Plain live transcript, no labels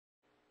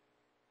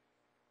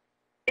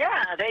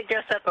they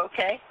dress up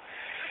okay.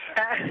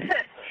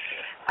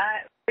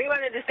 We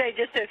wanted to say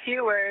just a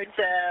few words.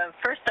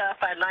 First off,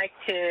 I'd like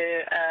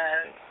to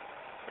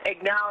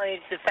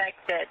acknowledge the fact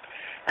that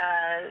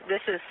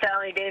this is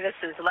Sally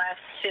Davis's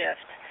last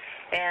shift.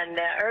 And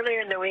earlier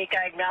in the week,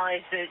 I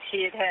acknowledged that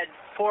she had had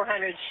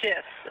 400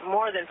 shifts,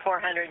 more than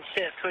 400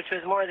 shifts, which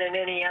was more than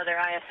any other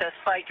ISS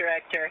flight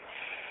director.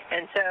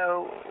 And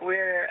so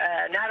we're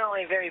not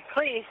only very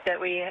pleased that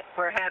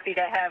we're happy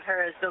to have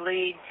her as the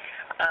lead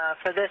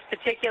for this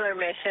particular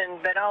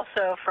mission, but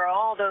also for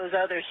all those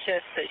other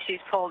shifts that she's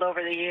pulled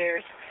over the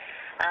years.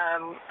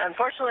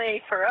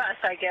 Unfortunately for us,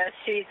 I guess,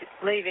 she's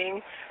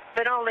leaving,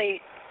 but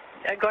only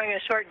going a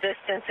short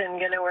distance and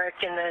going to work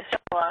in the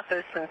shuttle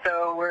office, and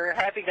so we're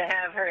happy to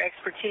have her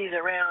expertise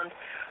around,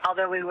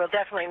 although we will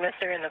definitely miss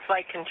her in the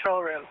flight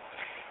control room.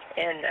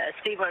 And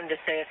Steve wanted to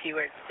say a few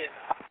words, too.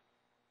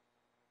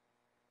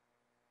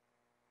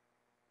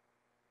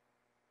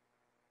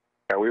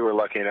 We were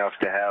lucky enough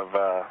to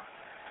have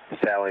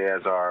Sally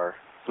as our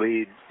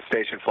lead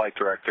station flight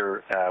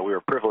director. We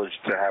were privileged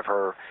to have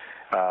her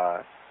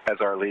as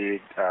our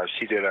lead.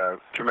 She did a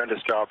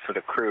tremendous job for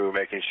the crew,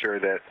 making sure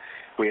that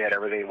we had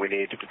everything we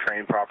needed to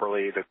train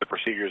properly, that the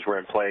procedures were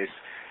in place,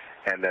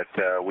 and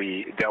that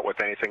we dealt with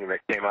anything that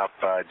came up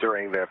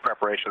during the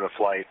preparation of the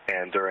flight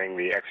and during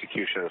the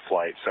execution of the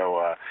flight.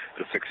 So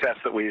the success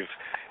that we've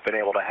been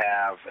able to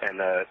have, and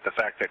the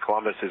fact that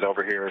Columbus is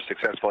over here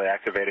successfully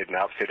activated and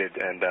outfitted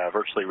and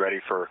virtually ready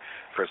for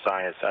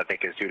science, I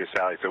think is due to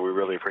Sally. So we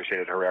really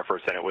appreciated her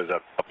efforts, and it was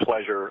a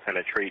pleasure and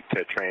a treat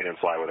to train and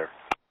fly with her.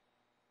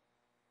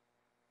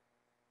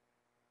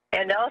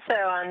 And also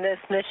on this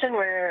mission,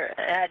 we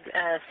had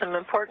some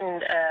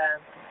important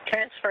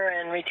transfer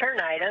and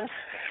return items.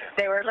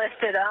 They were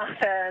listed off,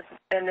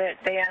 and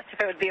they asked if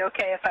it would be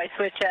okay if I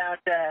switch out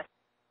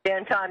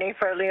Dan Tawney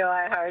for Leo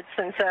Eilharts.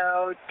 And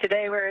so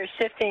today we're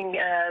shifting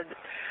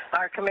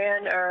our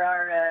command, or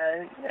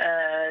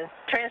our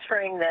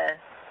transferring the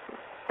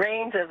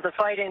reins of the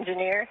flight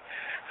engineer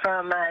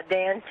from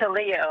Dan to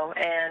Leo.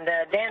 And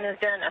Dan has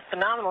done a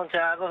phenomenal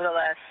job over the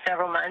last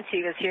several months.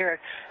 He was here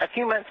a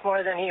few months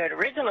more than he had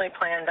originally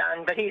planned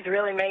on, but he's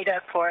really made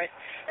up for it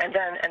and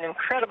done an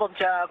incredible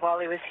job while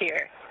he was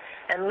here.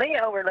 And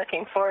Leo, we're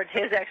looking forward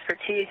to his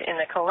expertise in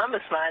the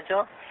Columbus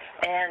module,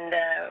 and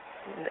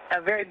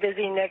a very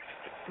busy next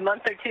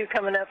month or two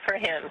coming up for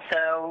him.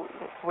 So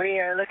we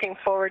are looking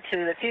forward to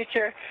the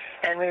future,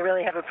 and we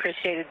really have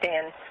appreciated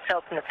Dan's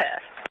help in the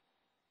past.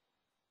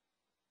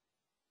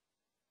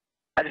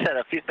 I just had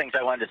a few things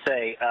I wanted to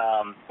say.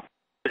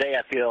 Today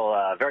I feel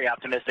very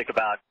optimistic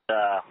about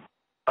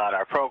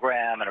our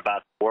program and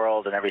about the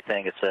world and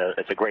everything.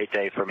 It's a great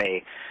day for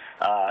me.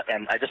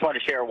 And I just wanted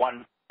to share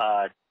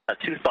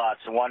two thoughts.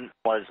 One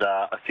was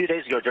a few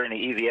days ago during the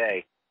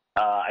EVA,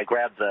 I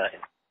grabbed the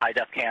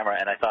high-def camera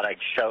and I thought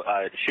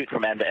I'd shoot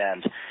from end to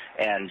end,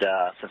 and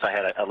since I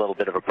had a little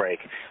bit of a break.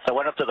 So I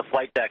went up to the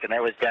flight deck, and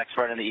there was Dex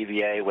running the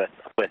EVA with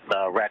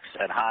Rex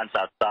and Hans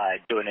outside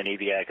doing an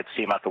EVA. I could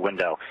see him out the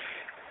window.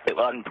 It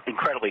was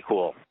incredibly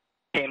cool.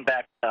 Came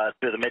back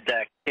through the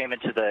mid-deck, came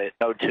into the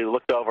Node 2,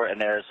 looked over,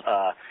 and there's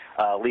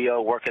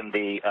Leo working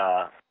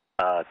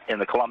in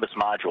the Columbus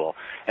module.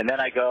 And then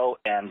I go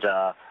and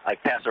I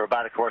pass the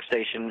robotic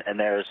workstation, and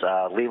there's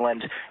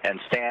Leland and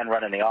Stan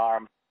running the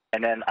arm.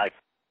 And then I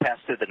pass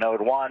through the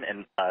Node 1,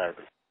 and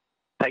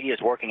Peggy is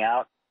working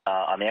out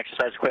on the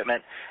exercise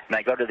equipment. And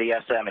I go to the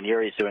SM, and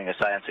Yuri's doing a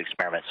science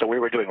experiment. So we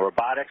were doing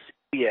robotics,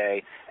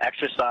 EVA,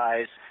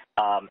 exercise,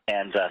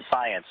 and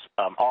science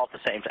all at the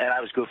same time. And I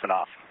was goofing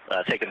off,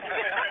 taking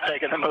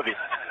the movies.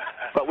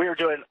 But we were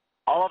doing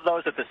all of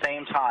those at the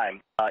same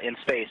time in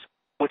space,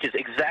 which is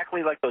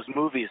exactly like those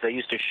movies they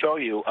used to show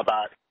you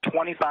about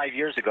 25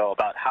 years ago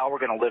about how we're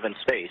going to live in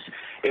space.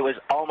 It was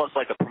almost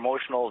like a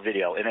promotional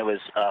video, and it was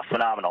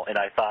phenomenal. And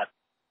I thought,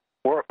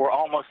 we're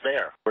almost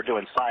there. We're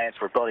doing science.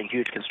 We're building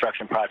huge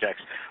construction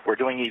projects. We're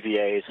doing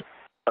EVAs.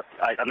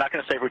 I'm not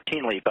going to say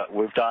routinely, but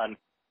we've done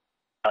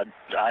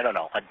I don't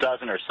know, a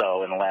dozen or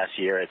so in the last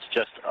year. It's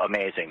just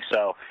amazing.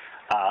 So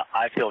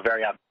I feel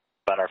very optimistic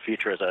about our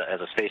future as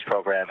a space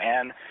program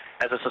and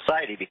as a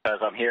society, because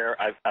I'm here.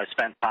 I've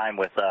spent time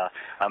with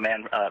a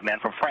man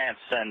from France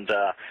and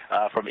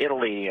from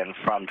Italy and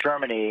from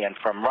Germany and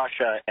from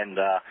Russia, and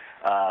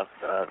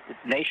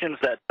nations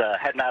that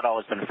had not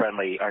always been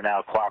friendly are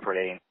now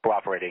cooperating,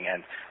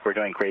 and we're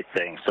doing great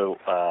things. So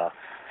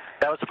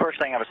that was the first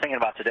thing I was thinking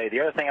about today.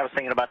 The other thing I was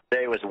thinking about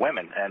today was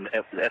women, and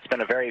it's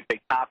been a very big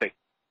topic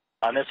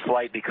on this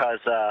flight, because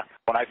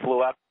when I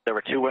flew up, there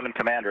were 2 women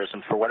commanders,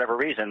 and for whatever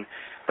reason,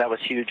 that was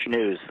huge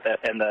news.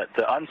 And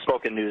the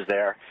unspoken news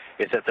there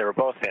is that they were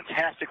both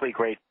fantastically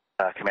great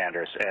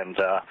commanders, and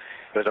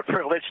it was a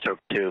privilege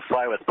to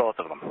fly with both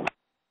of them.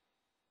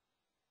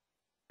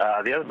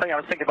 The other thing I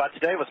was thinking about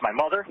today was my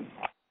mother,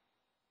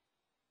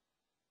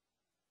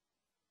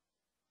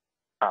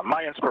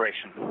 my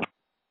inspiration.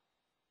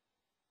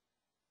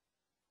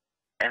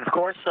 And, of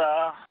course,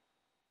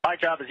 my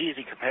job is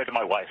easy compared to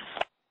my wife's.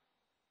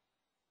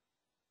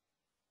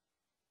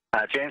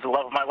 Jane's the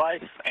love of my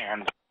life,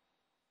 and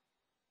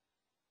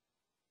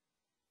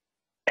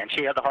and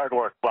she had the hard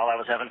work while I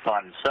was having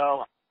fun.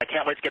 So I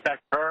can't wait to get back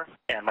to her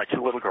and my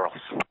 2 little girls.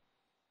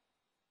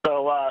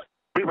 So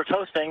we were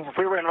toasting. If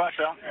we were in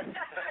Russia,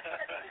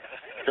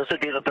 this would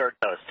be the 3rd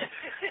toast.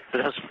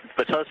 This is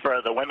the toast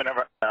for the women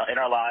in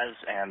our lives,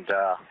 and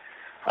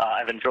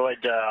I've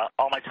enjoyed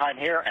all my time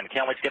here and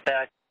can't wait to get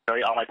back and show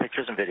you all my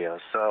pictures and videos.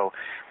 So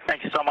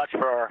thank you so much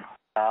for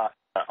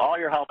all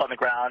your help on the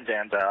ground,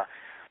 and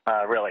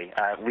really,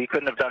 we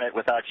couldn't have done it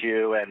without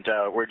you, and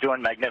we're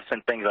doing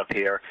magnificent things up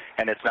here,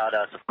 and it's not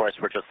us, of course,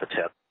 we're just the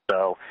tip.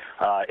 So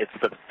it's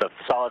the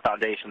solid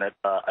foundation that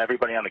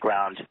everybody on the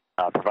ground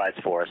provides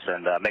for us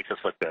and makes us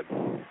look good.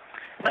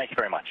 Thank you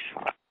very much.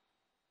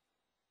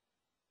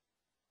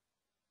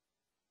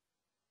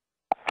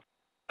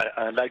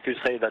 I'd like to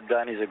say that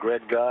Dan is a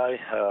great guy.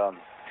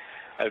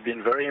 I've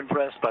been very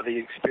impressed by the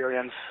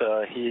experience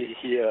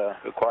he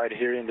acquired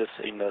here in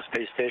the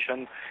space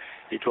station.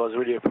 It was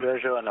really a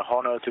pleasure and an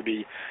honor to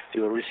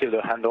receive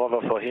the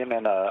handover for him,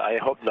 and I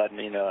hope that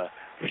in a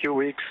few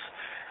weeks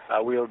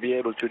we will be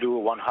able to do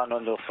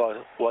 100 of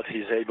what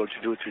he's able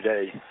to do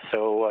today.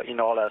 So in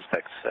all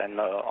aspects, and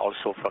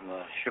also from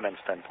a human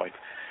standpoint.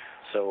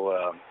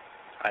 So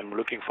I'm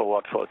looking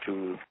forward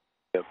to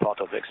be a part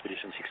of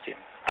Expedition 16.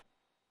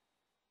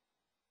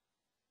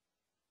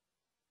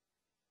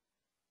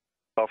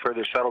 Well, for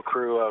the shuttle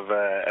crew of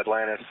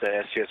Atlantis,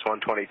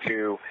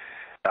 sts-122,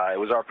 it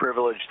was our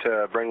privilege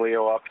to bring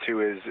Leo up to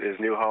his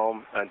new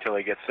home until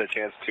he gets a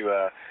chance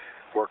to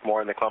work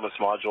more in the Columbus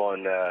module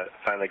and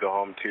finally go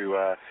home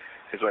to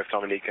his wife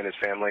Dominique and his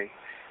family.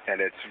 And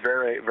it's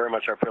very, very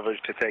much our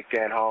privilege to take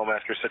Dan home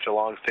after such a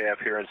long stay up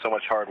here and so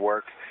much hard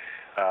work.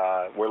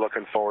 We're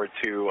looking forward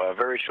to a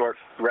very short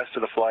rest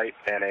of the flight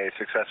and a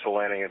successful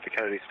landing at the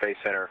Kennedy Space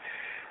Center.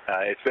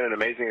 It's been an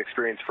amazing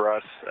experience for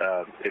us.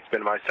 It's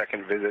been my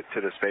 2nd visit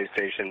to the space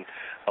station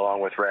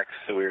along with Rex.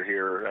 So we were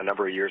here a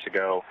number of years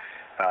ago.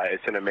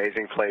 It's an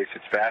amazing place.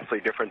 It's vastly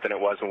different than it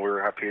was when we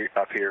were up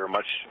here,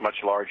 much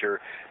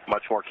larger,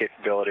 much more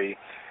capability,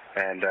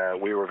 and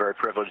we were very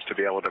privileged to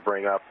be able to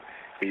bring up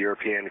the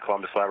European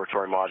Columbus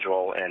Laboratory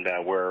module, and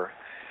we're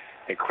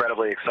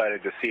incredibly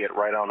excited to see it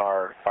right on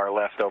our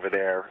left over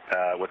there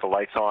with the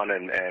lights on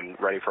and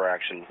ready for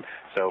action.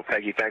 So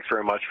Peggy, thanks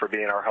very much for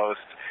being our host.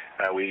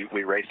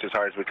 We raced as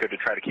hard as we could to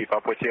try to keep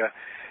up with you,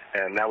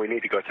 and now we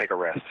need to go take a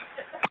rest.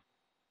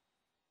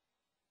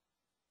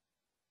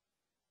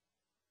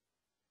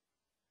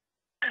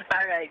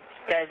 All right,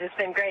 guys, it's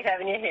been great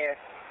having you here.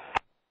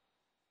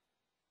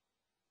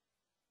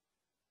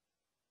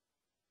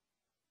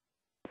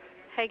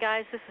 Hey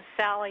guys, this is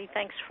Sally.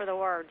 Thanks for the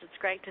words. It's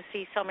great to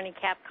see so many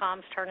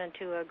Capcoms turn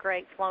into a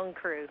great flown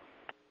crew.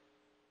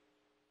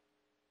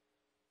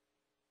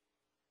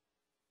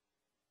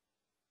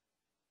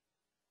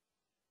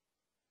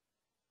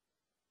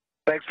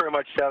 Thanks very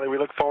much, Sally. We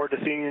look forward to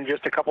seeing you in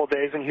just a couple of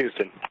days in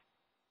Houston.